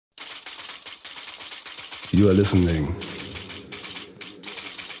You are listening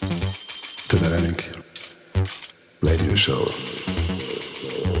to Diynamic Radio Show.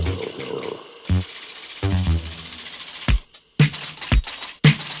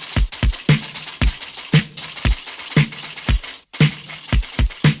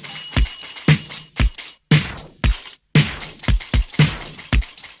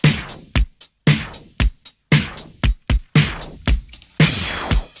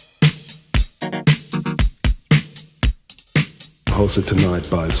 Hosted tonight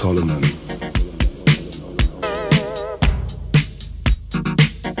by Solomun.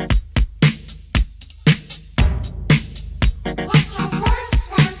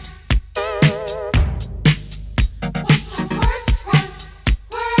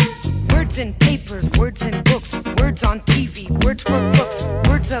 Words in papers, words in books, words on TV, words for crooks,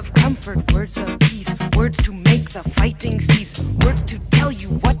 words of comfort, words of peace, words to make the fighting cease, words to tell you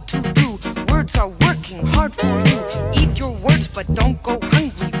what to do. Words are working hard for you. Eat your words, but don't go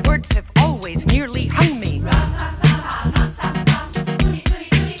hungry. Words have always nearly hung me.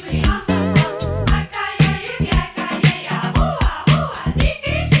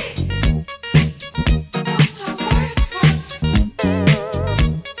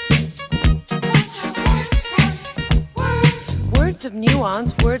 Words of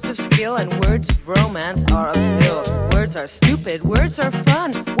nuance, words of skill, and words of romance are a pill. Words are stupid, words are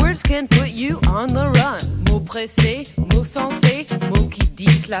fun. Words can put you on the run. Mots pressés, mots sensés, mots qui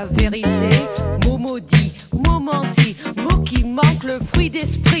disent la vérité. Mots maudits, mots mentis, mots qui manquent le fruit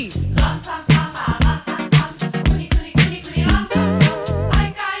d'esprit.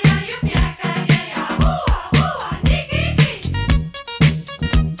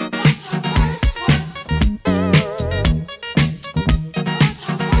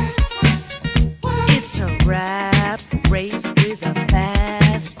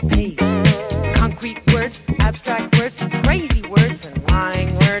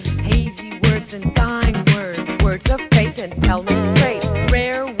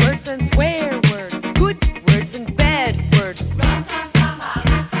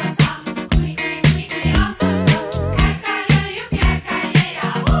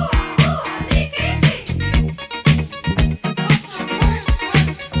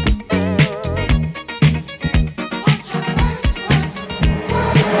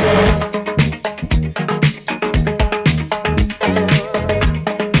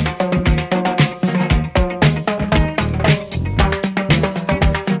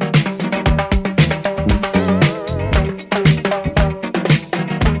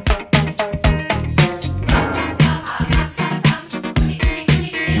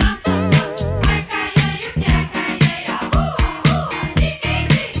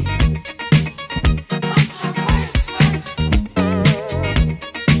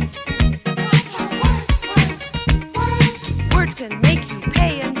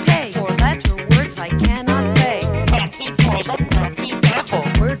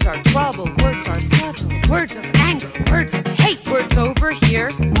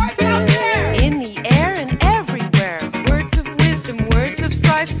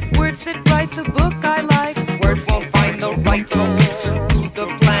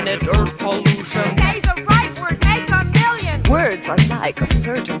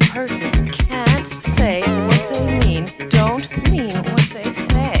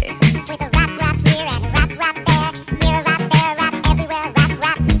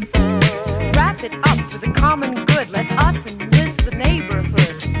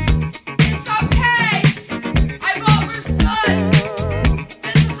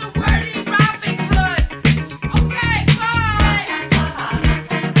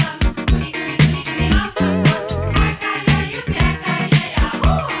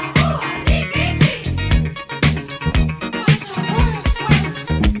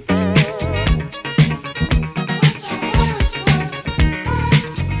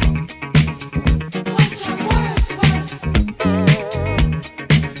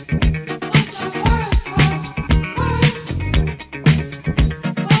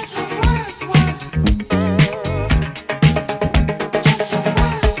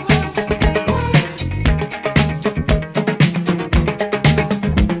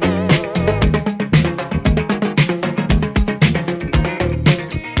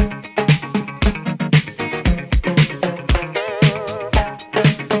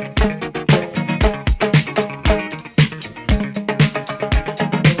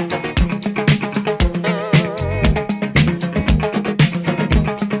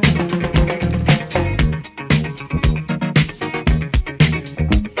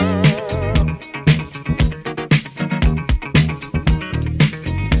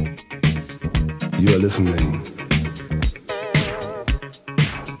 You are listening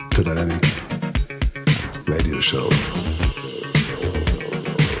to Diynamic Radio Show.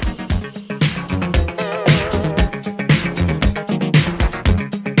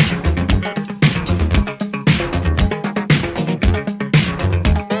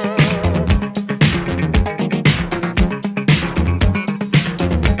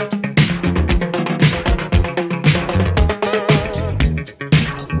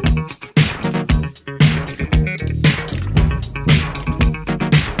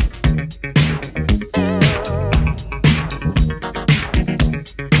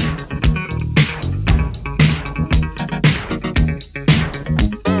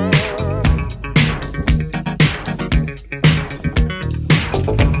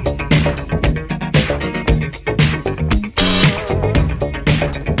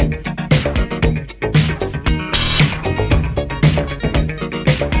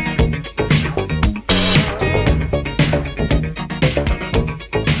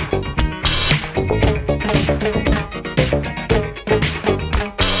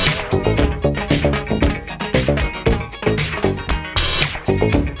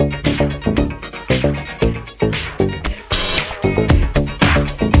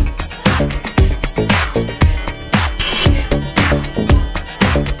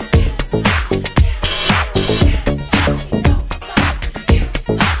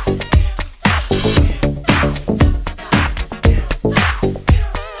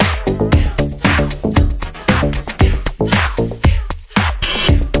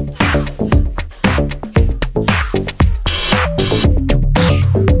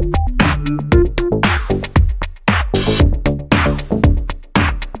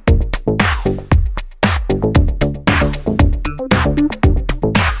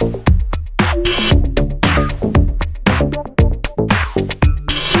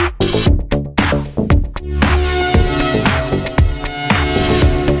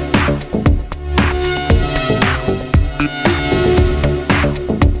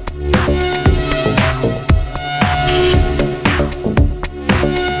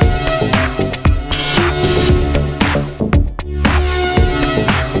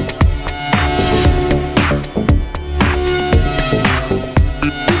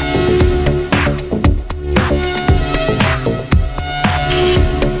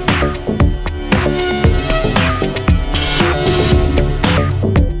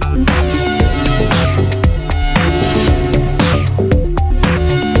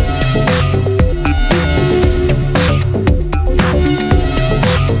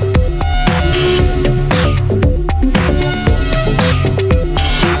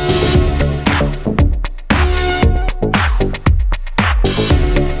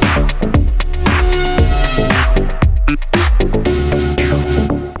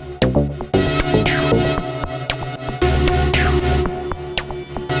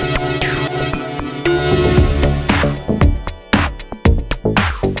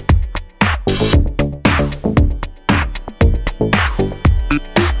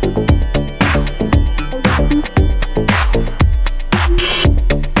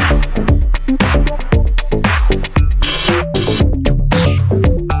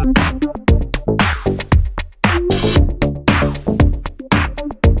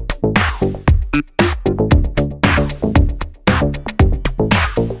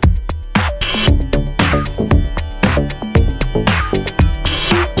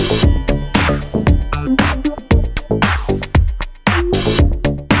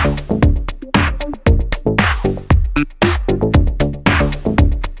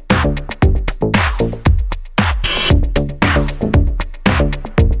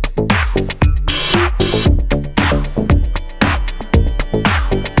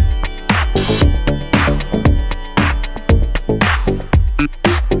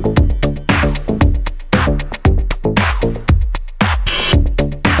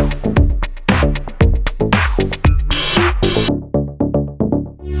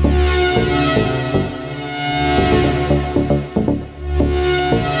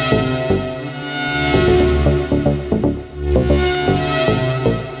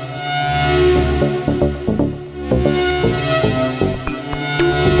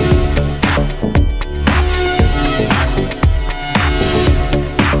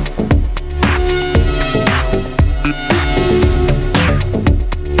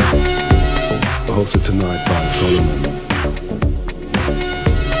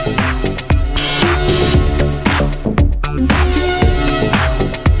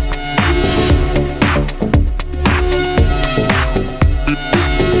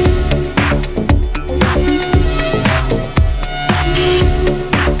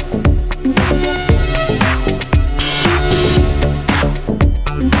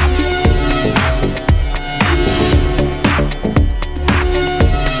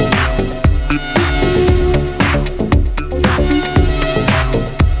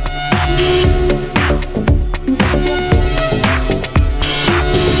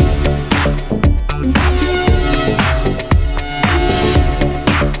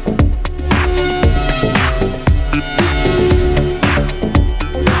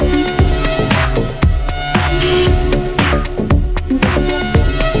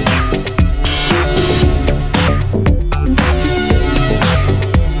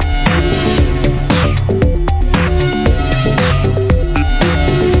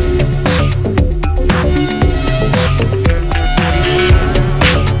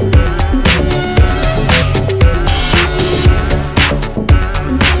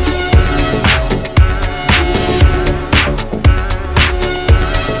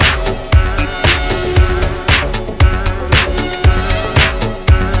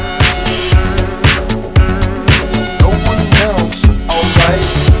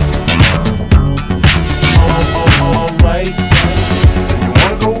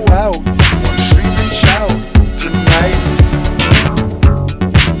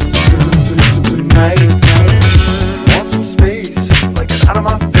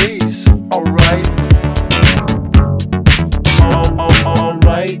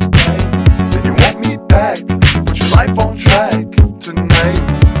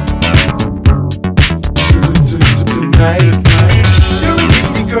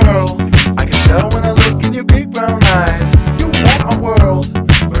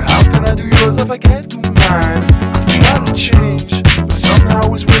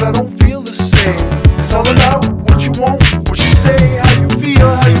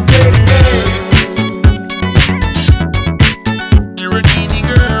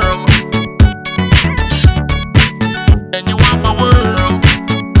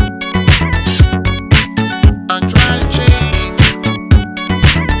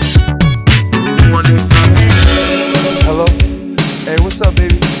 what's up,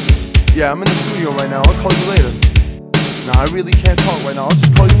 baby? Yeah, I'm in the studio right now. I'll call you later. Nah, I really can't talk right now. I'll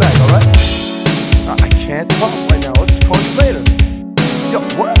just call you back, alright? I can't talk right now. I'll just call you later. Yo,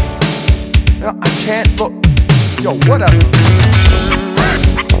 what? I can't look. Yo, whatever.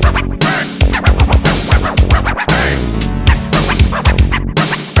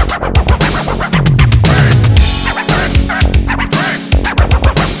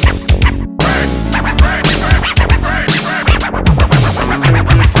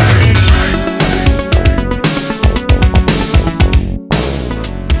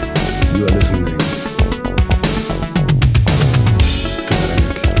 You are listening to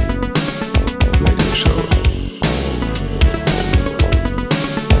Diynamic Radio Show.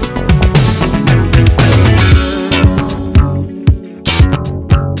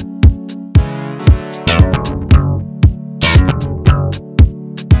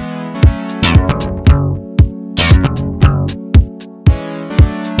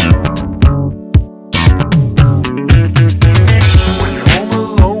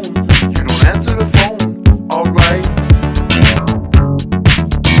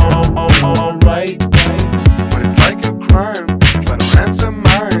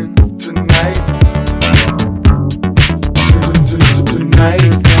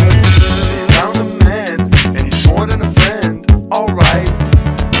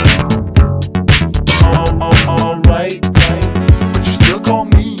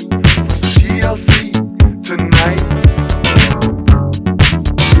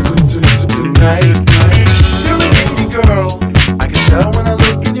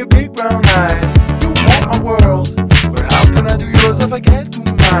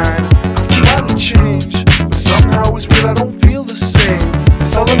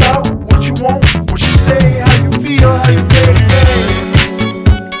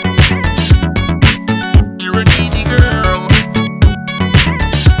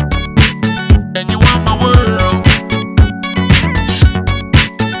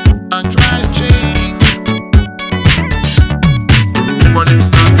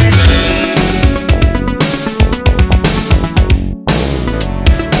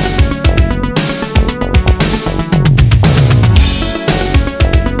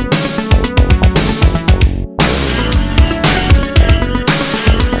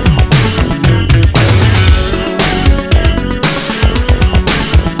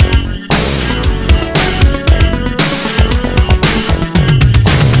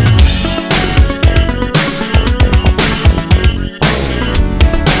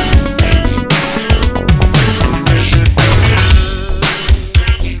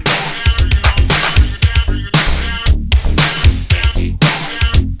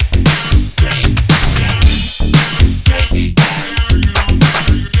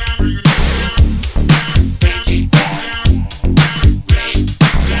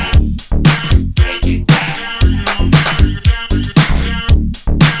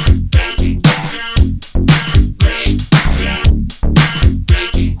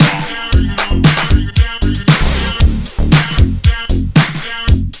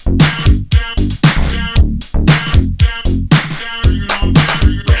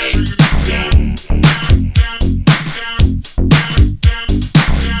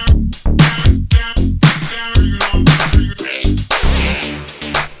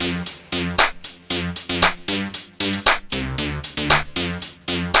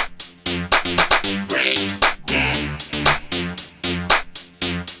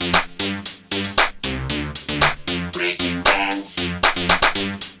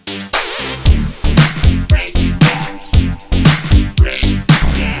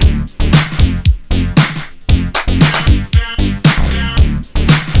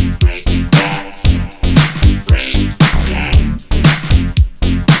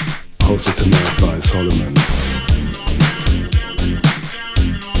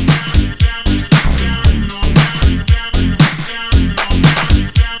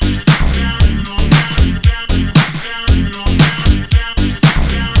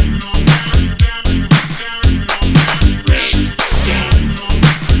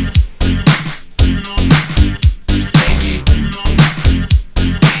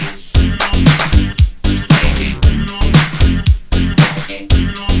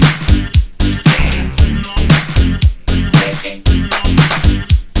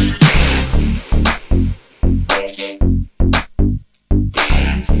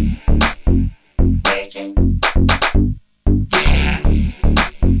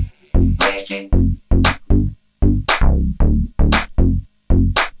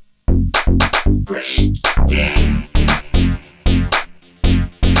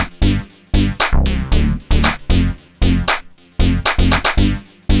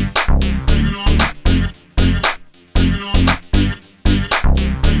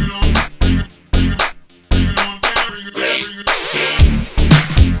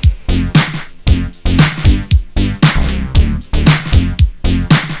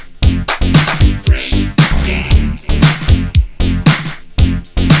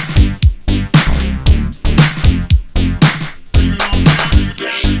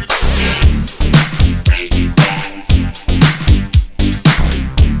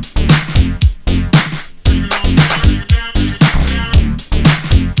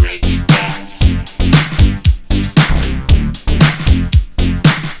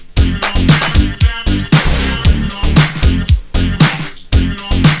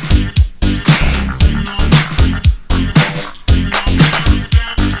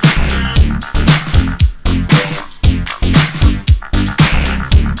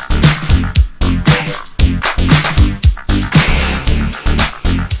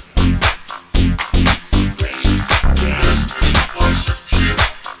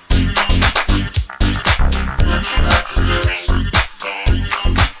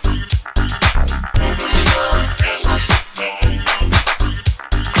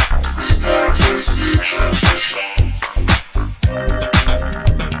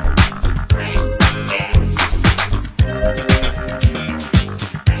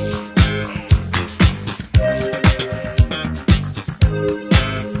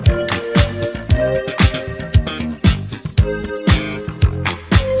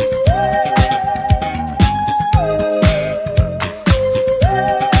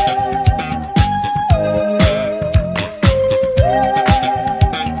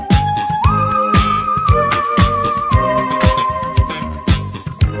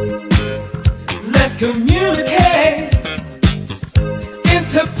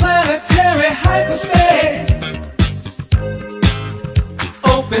 for space.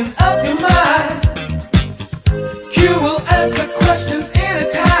 Open up your mind. Q will answer questions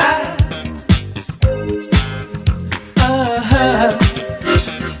anytime.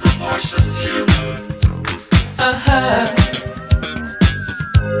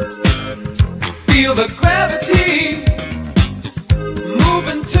 Feel the gravity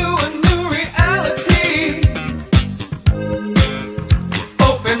moving to a new reality.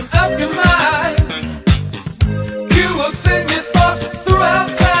 Open up your mind. You will send your thoughts throughout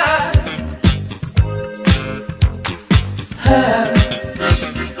time.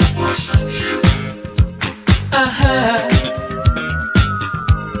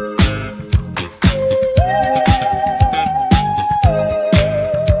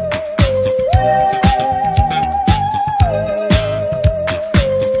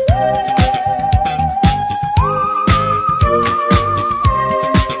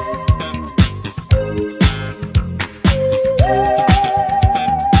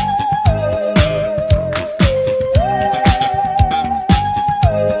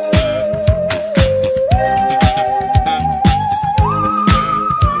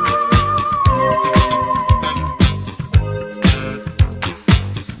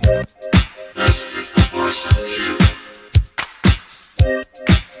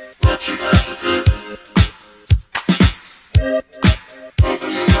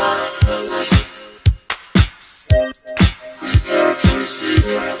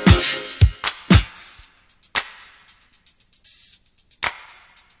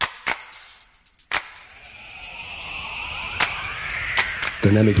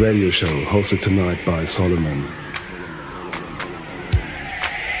 Dynamic radio show hosted tonight by Solomun.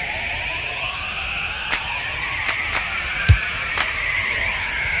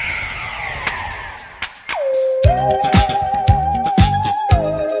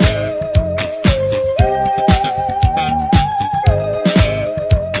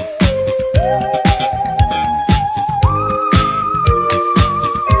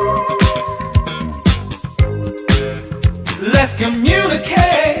 Let's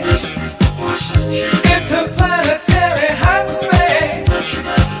communicate, interplanetary.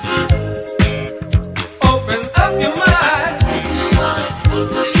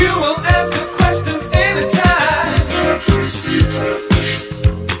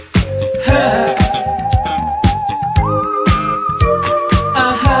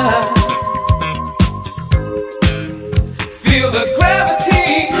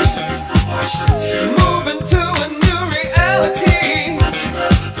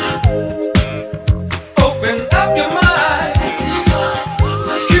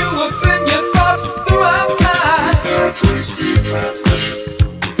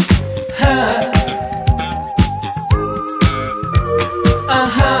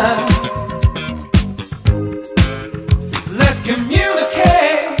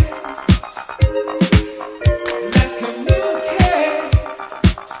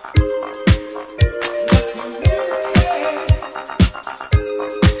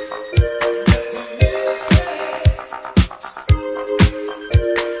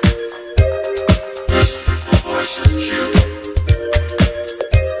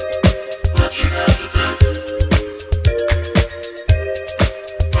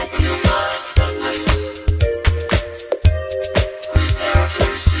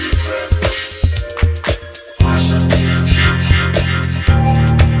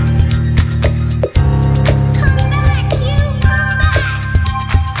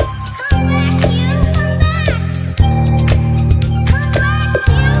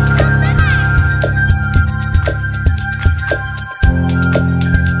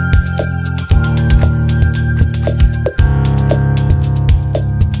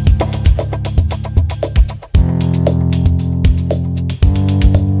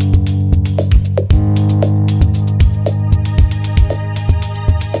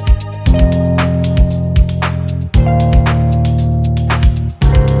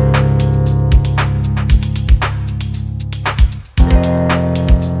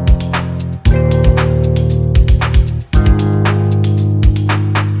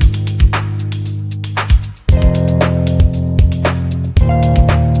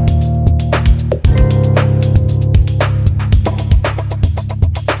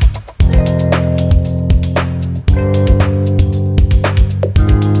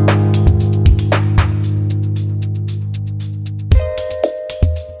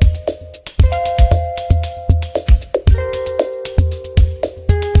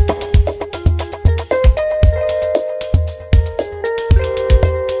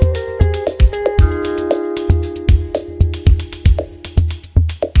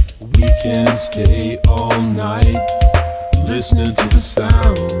 the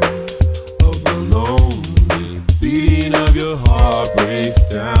sound of the lonely beating of your heart breaks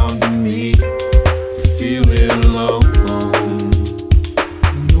down to me. Feeling alone,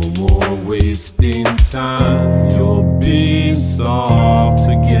 no more wasting time. You're being soft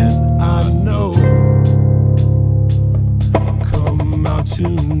again, I know. Come out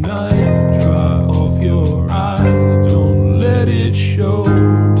tonight, dry off your eyes, don't let it show.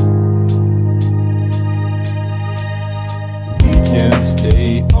 We can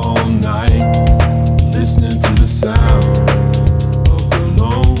stay all night, listening to the sound of the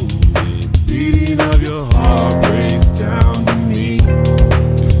lonely beating of your heart breaks down to me.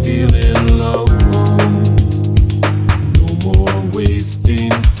 You're feeling alone, no more wasting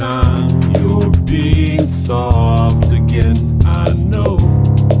time. You're being soft again, I know.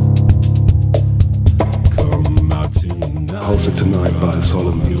 Come out tonight, Hosted tonight by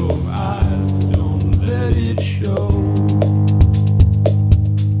Solomun. your eyes, don't let it show.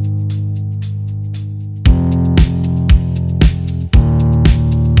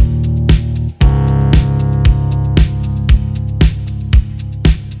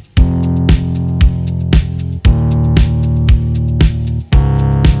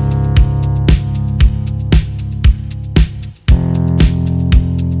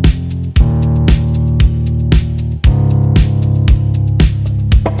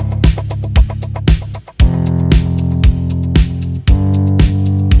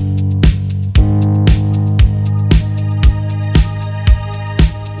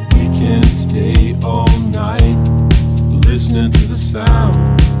 Stay all night, listening to the sound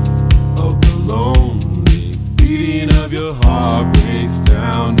of the lonely beating of your heart breaks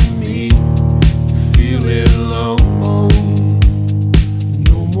down to me. Feeling alone,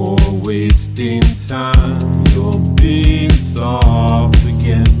 no more wasting time. You're being soft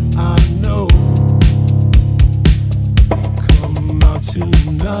again, I know. Come out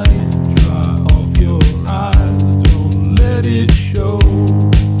tonight, dry off your eyes, don't let it show.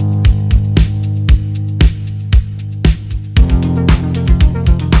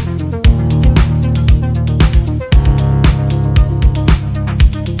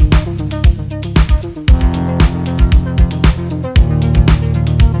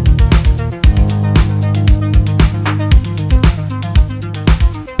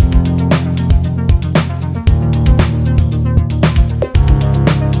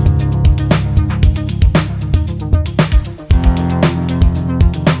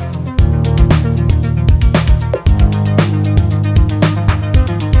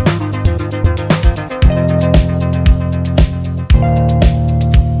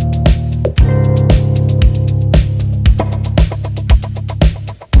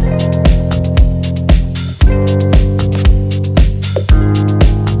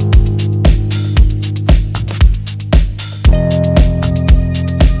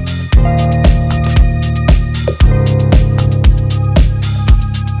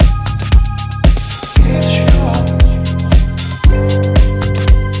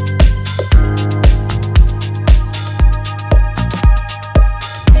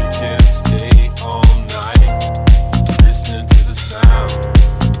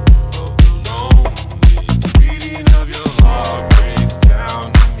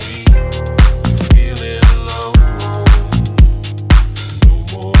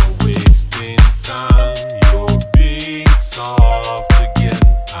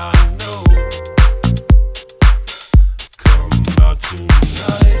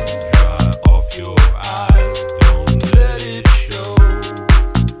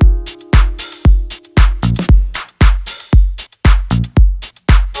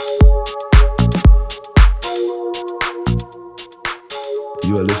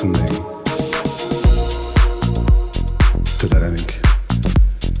 You are listening to Diynamic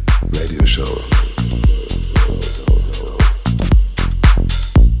Radio Show.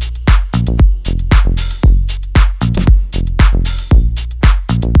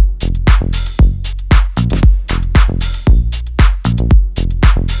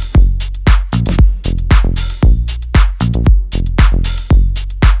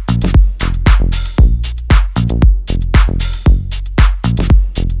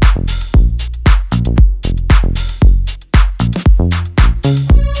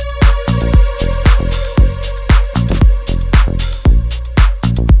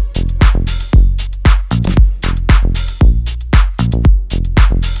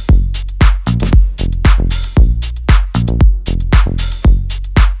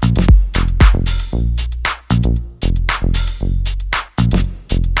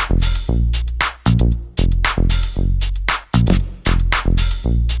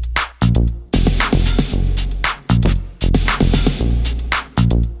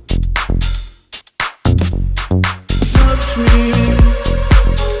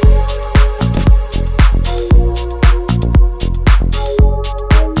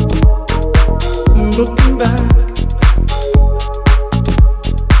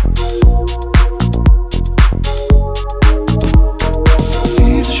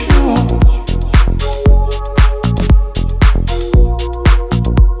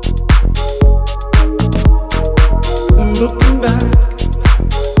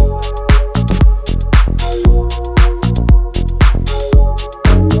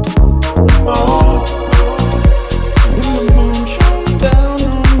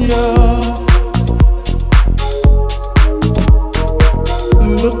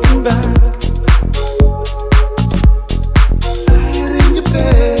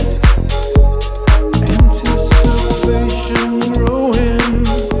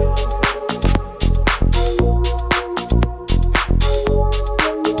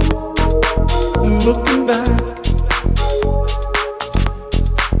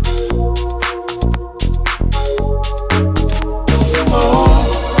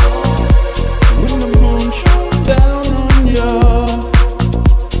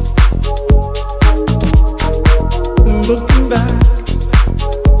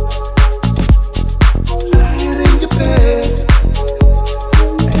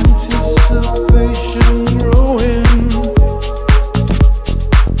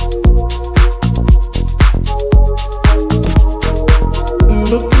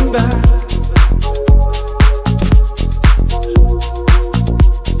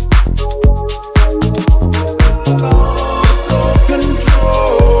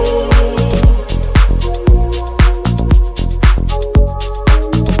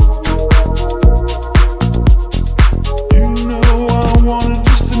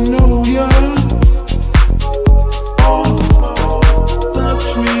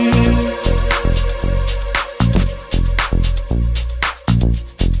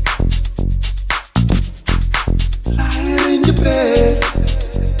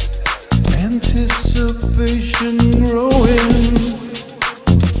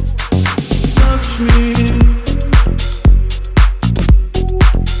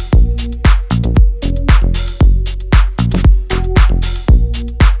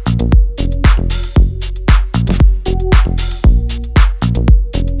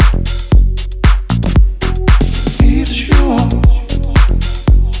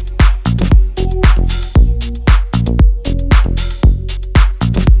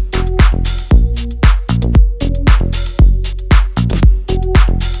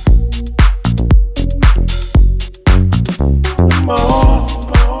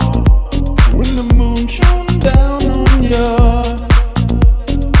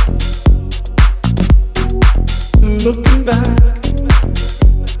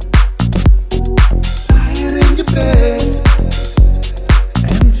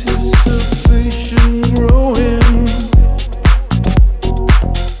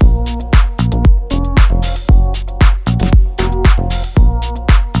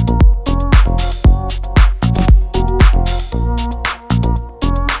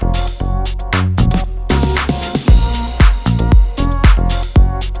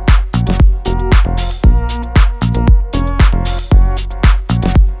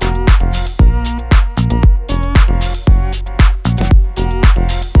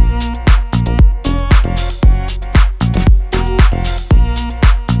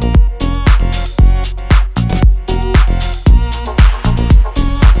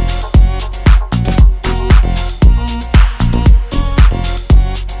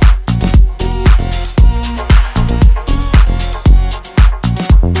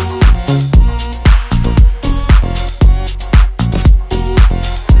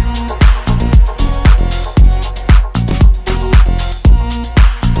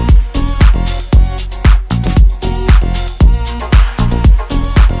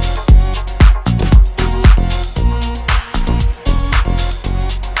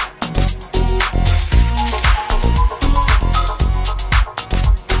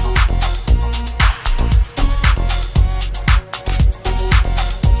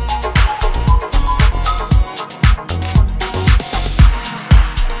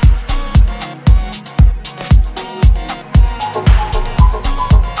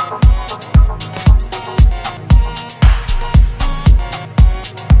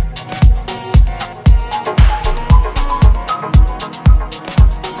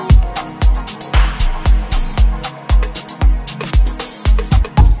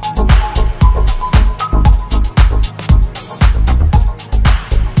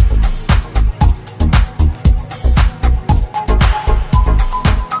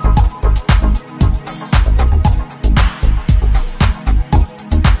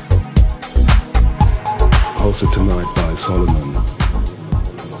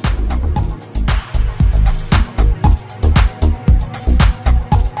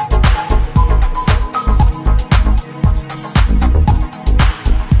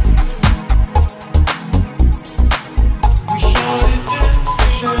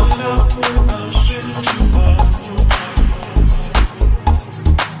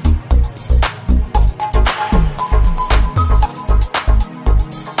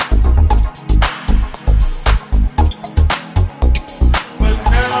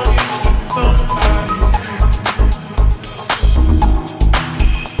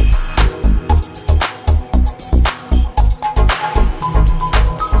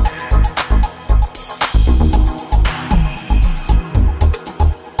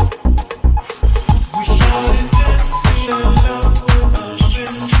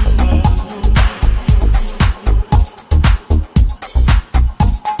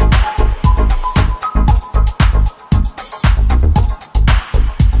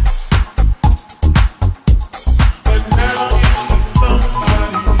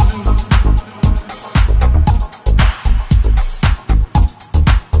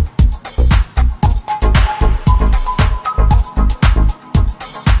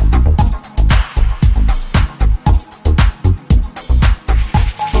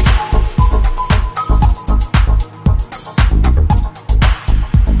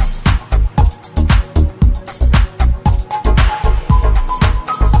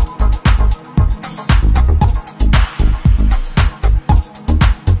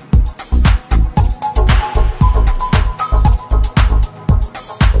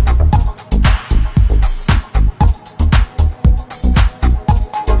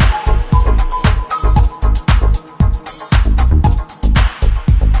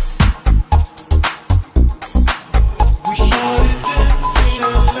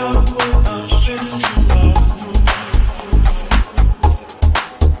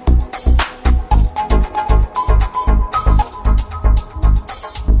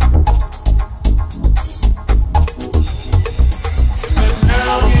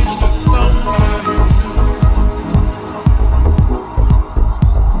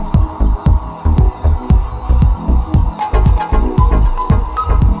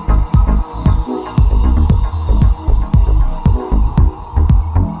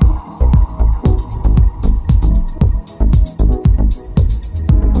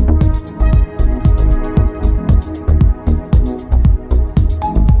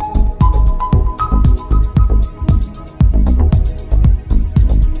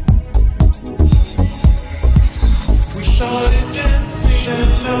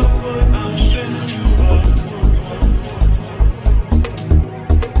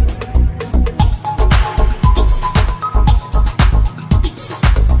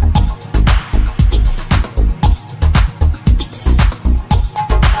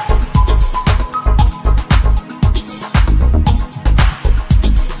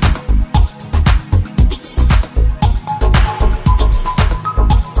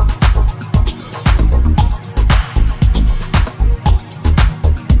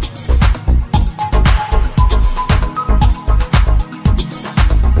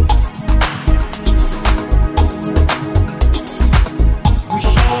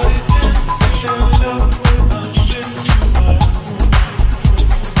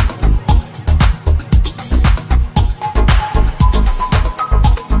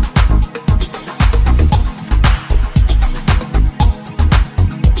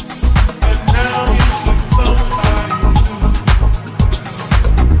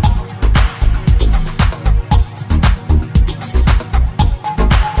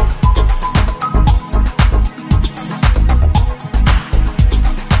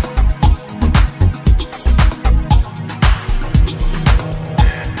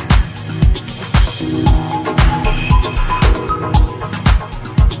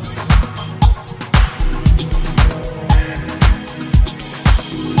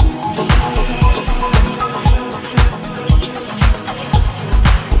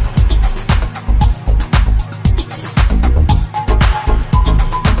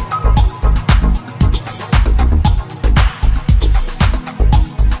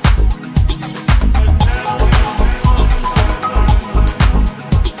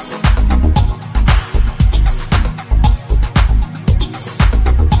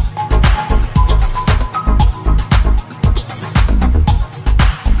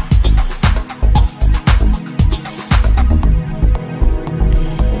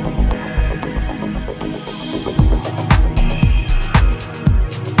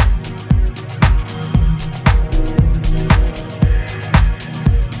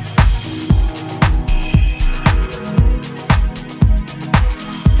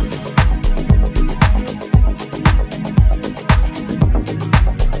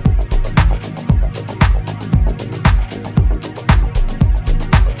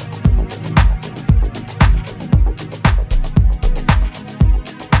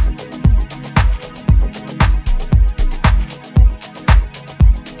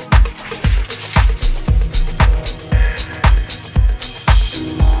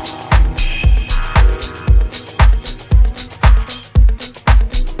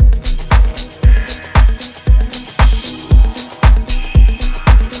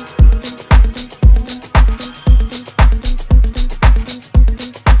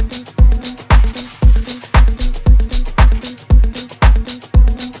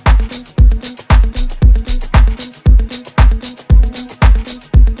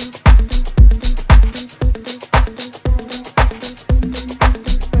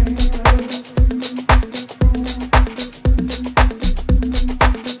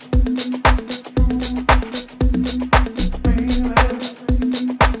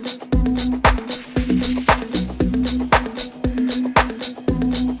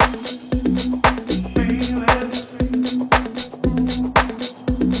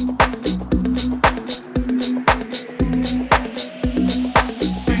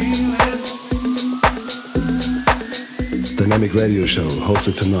 Diynamic Radio Show,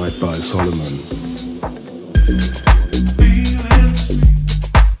 hosted tonight by Solomun.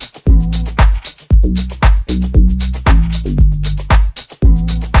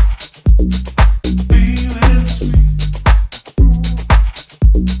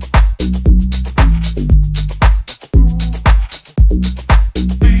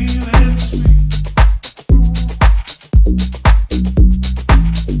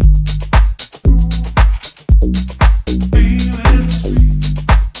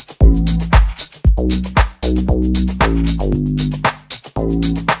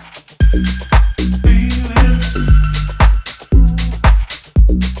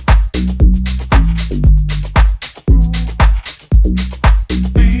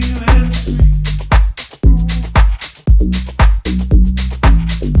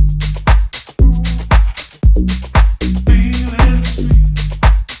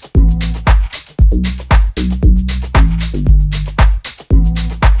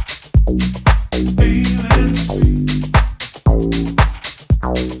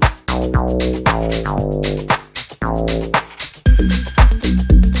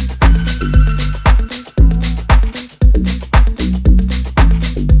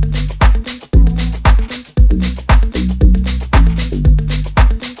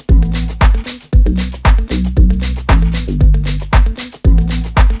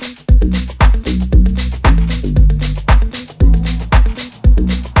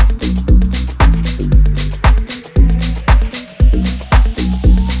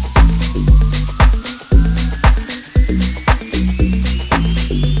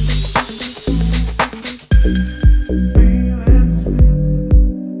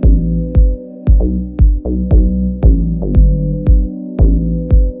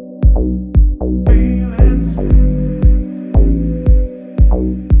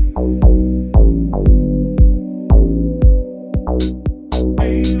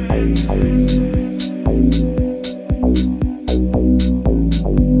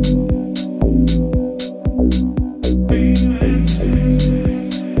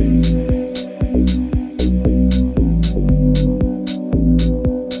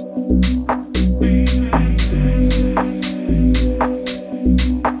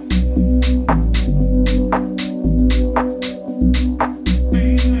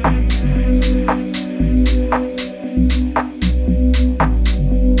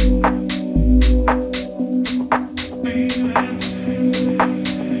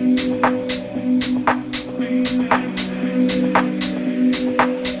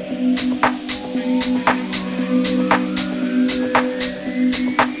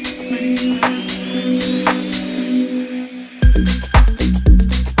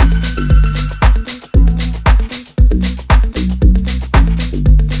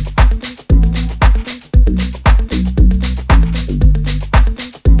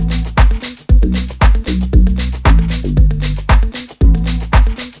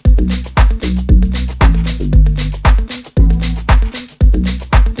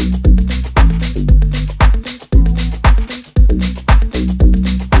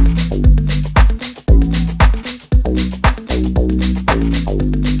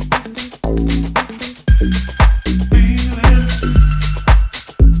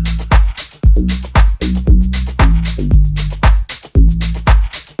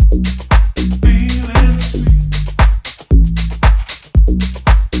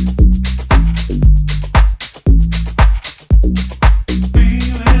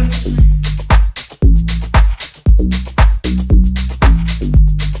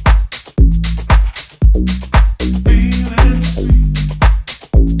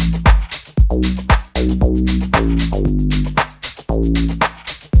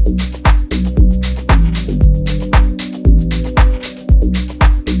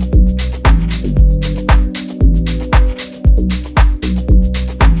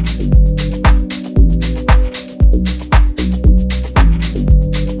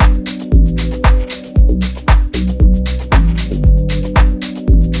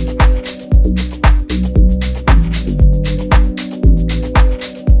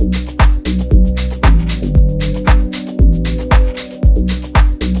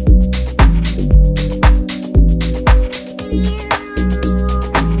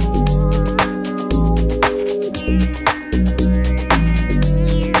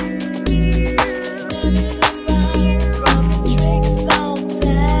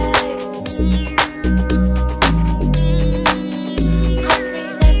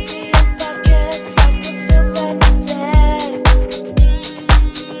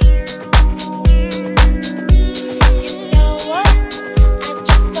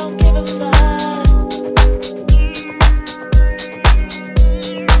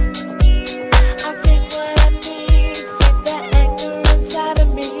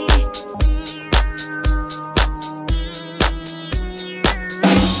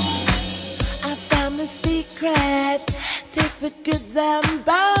 the secret. Take the goods and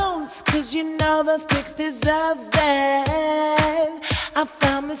bounce, cause you know those pigs deserve it. I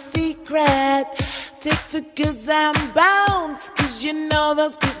found the secret. Take the goods and bounce, cause you know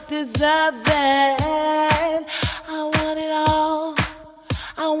those pigs deserve it. I want it all.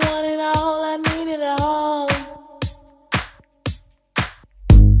 I want it all. I need it all.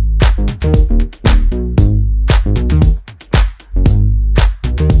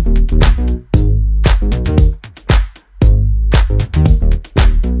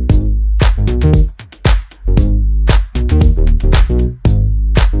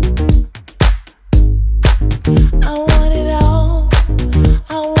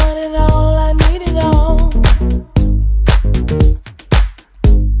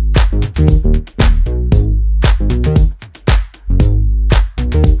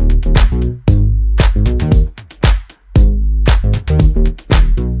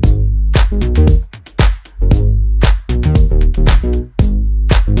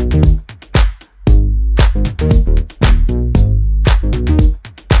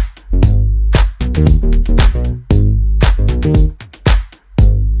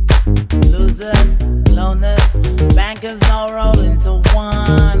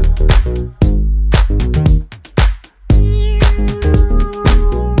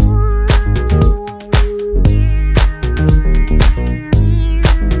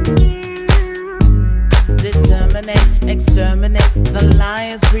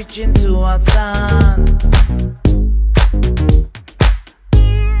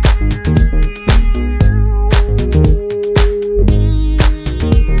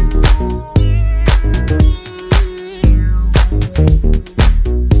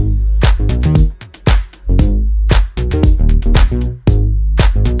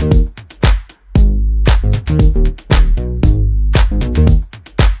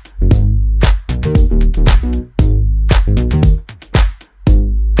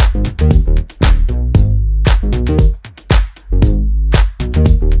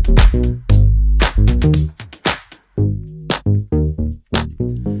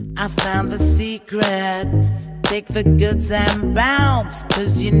 The goods and bounce,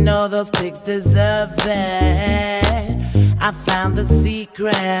 cause you know those pigs deserve it. I found the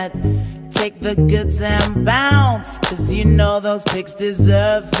secret. Take the goods and bounce, cause you know those pigs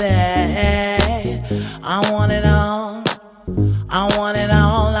deserve it. I want it all. I want it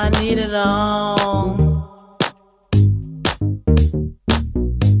all. I need it all.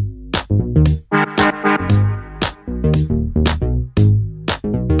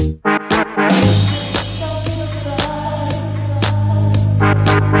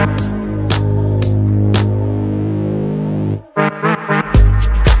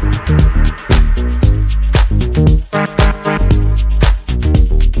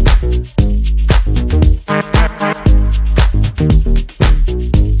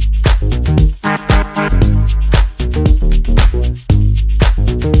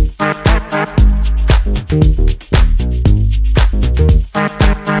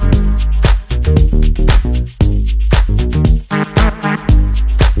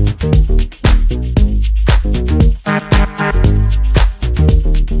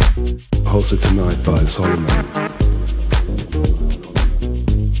 Hosted tonight by Solomun.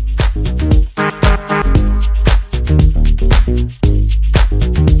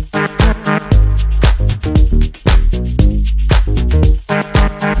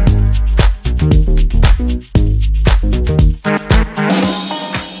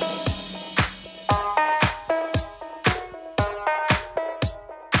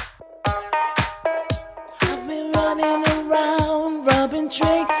 I've been running around, rubbing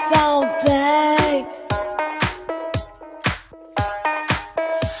tricks all day.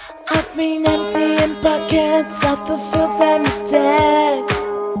 I've been emptying buckets of the filth and the dead.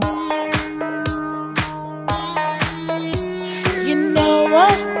 You know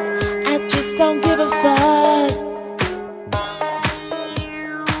what? I just don't give a fuck.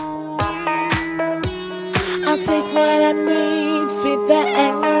 I'll take what I need, feed the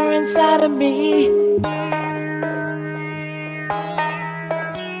anger inside of me.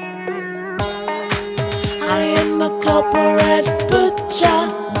 I am the corporate butcher.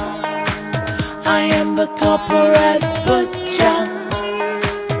 I am the corporate butcher.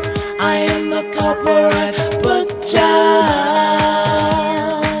 I am the corporate butcher.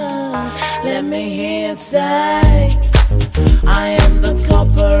 Let me hear you say, I am the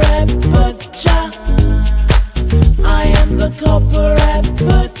corporate butcher. I am the corporate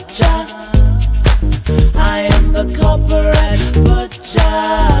butcher. I am the corporate butcher.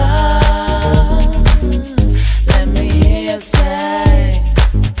 Let me hear you say,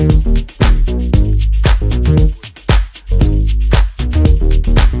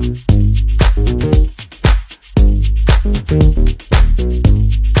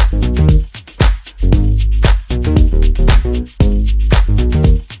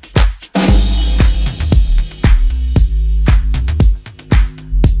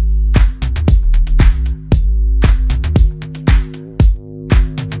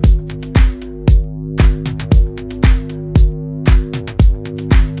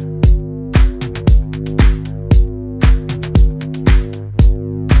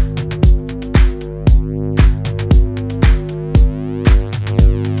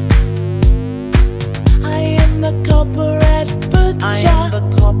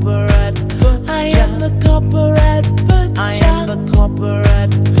 corporate butcher. I am the corporate butcher. I am the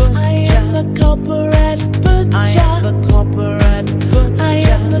corporate butcher. I am the corporate butcher. I am the corporate butcher. I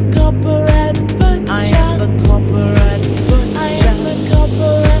am the corporate butcher. I am the corporate butcher. I am the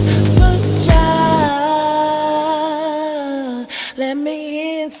corporate butcher. Let me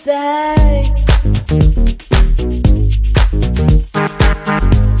hear you say.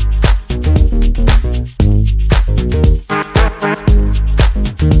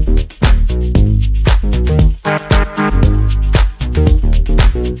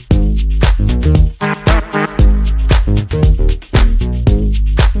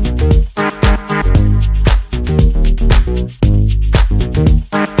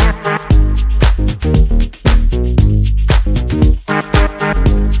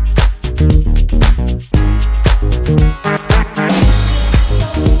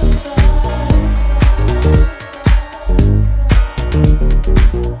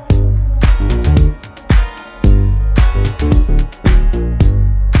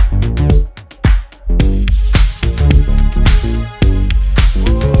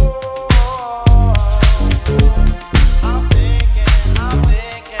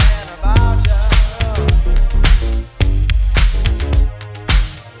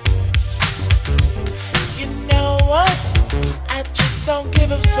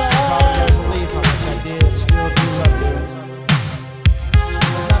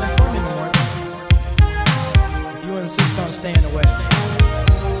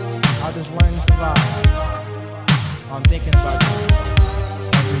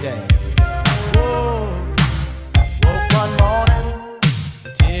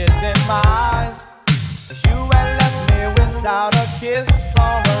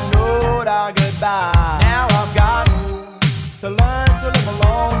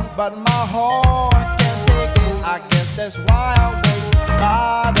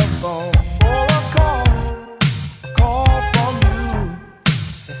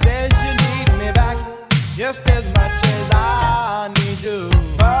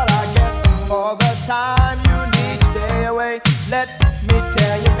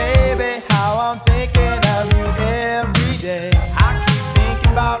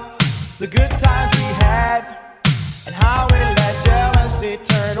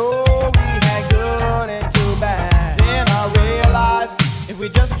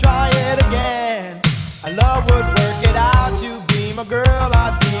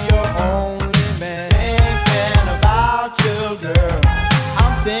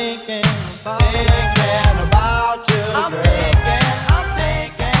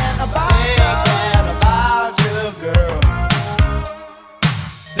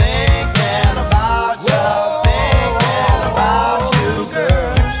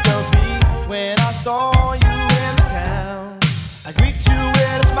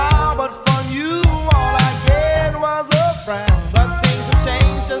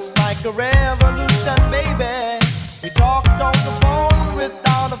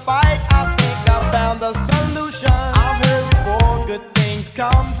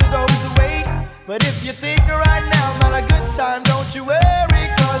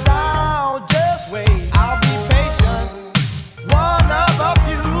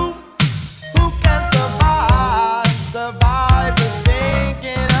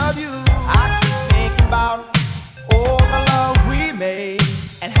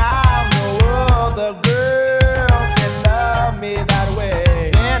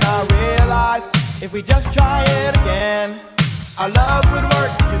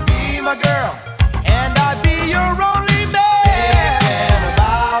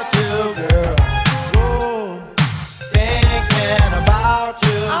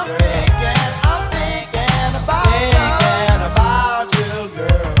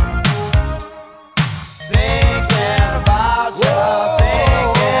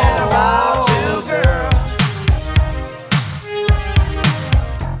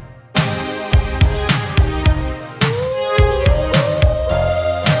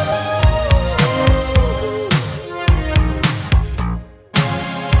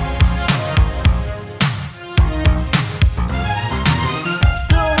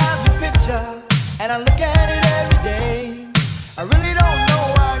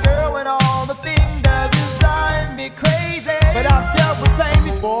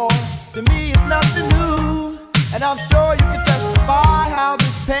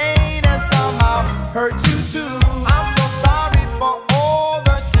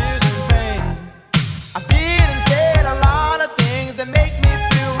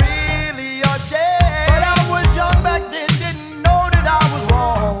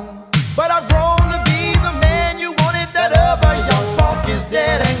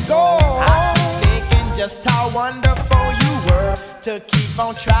 just how wonderful you were to keep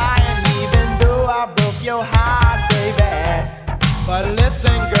on trying, even though I broke your heart, baby. But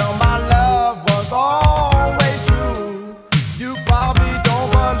listen, girl, my love was always true. You probably don't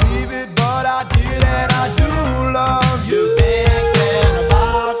believe it, but I did, and I do love you. Thinking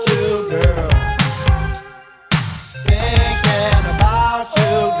about you, girl. Thinking about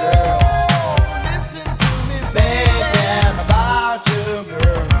you, girl. Listen to me, thinking about you,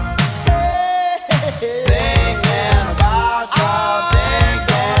 girl. Thinking about you,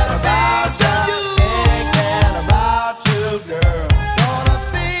 thinking about you, thinking about you, girl. Gonna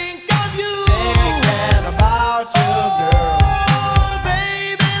think of you, thinking about you, girl.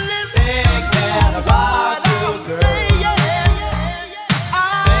 Baby, listen, thinking about you, girl.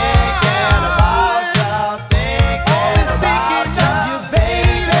 Thinking about you, thinking about you,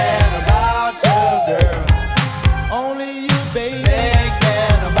 baby, about you, girl. Only you, baby,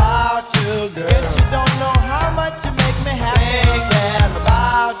 thinking about you, girl. Guess you don't know how much you make me happy. Thinking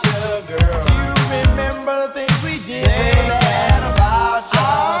about you, girl. Do you remember the things we did? Thinking about you,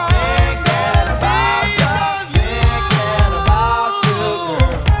 thinking about you, thinking about you,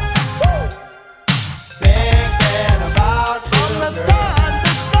 girl. Thinking about you, girl. From the time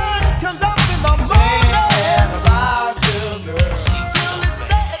the sun comes up in the morning. Thinking about you, girl. Till it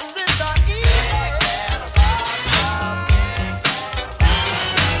sets in the evening.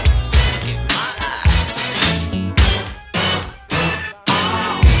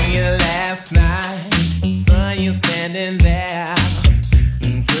 See you last night, saw you standing there.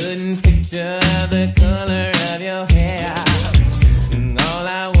 Couldn't picture the color of your hair. All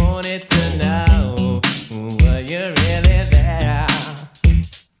I wanted to know, were you really there?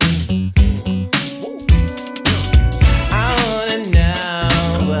 I wanna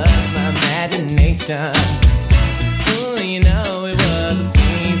know, was my imagination? Ooh, you know it was a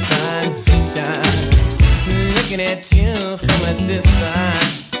sweet sensation. Looking at you from a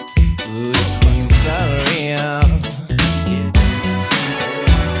distance, ooh, it seems so real.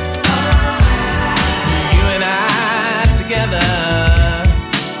 You and I together,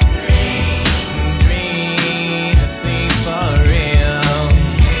 dream to see for real.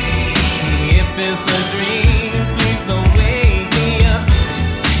 If it's a dream, please don't wake me up.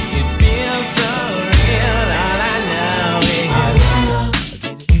 It feels so real. All I know is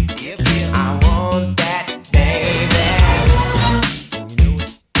I want that, baby.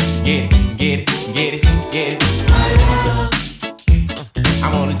 Get it, get it, get it. I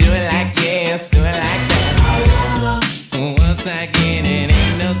wanna do it like this, do it like that. Once I get it,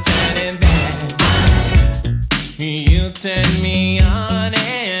 ain't no turning back. You turn me on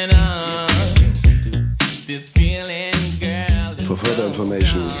and on. This feeling, girl, is For further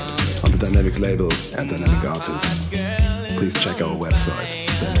information on the Diynamic label and Diynamic artists, please check our website,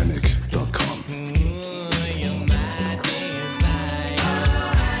 Diynamic.com.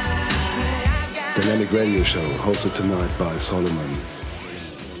 Diynamic Radio Show, hosted tonight by Solomun.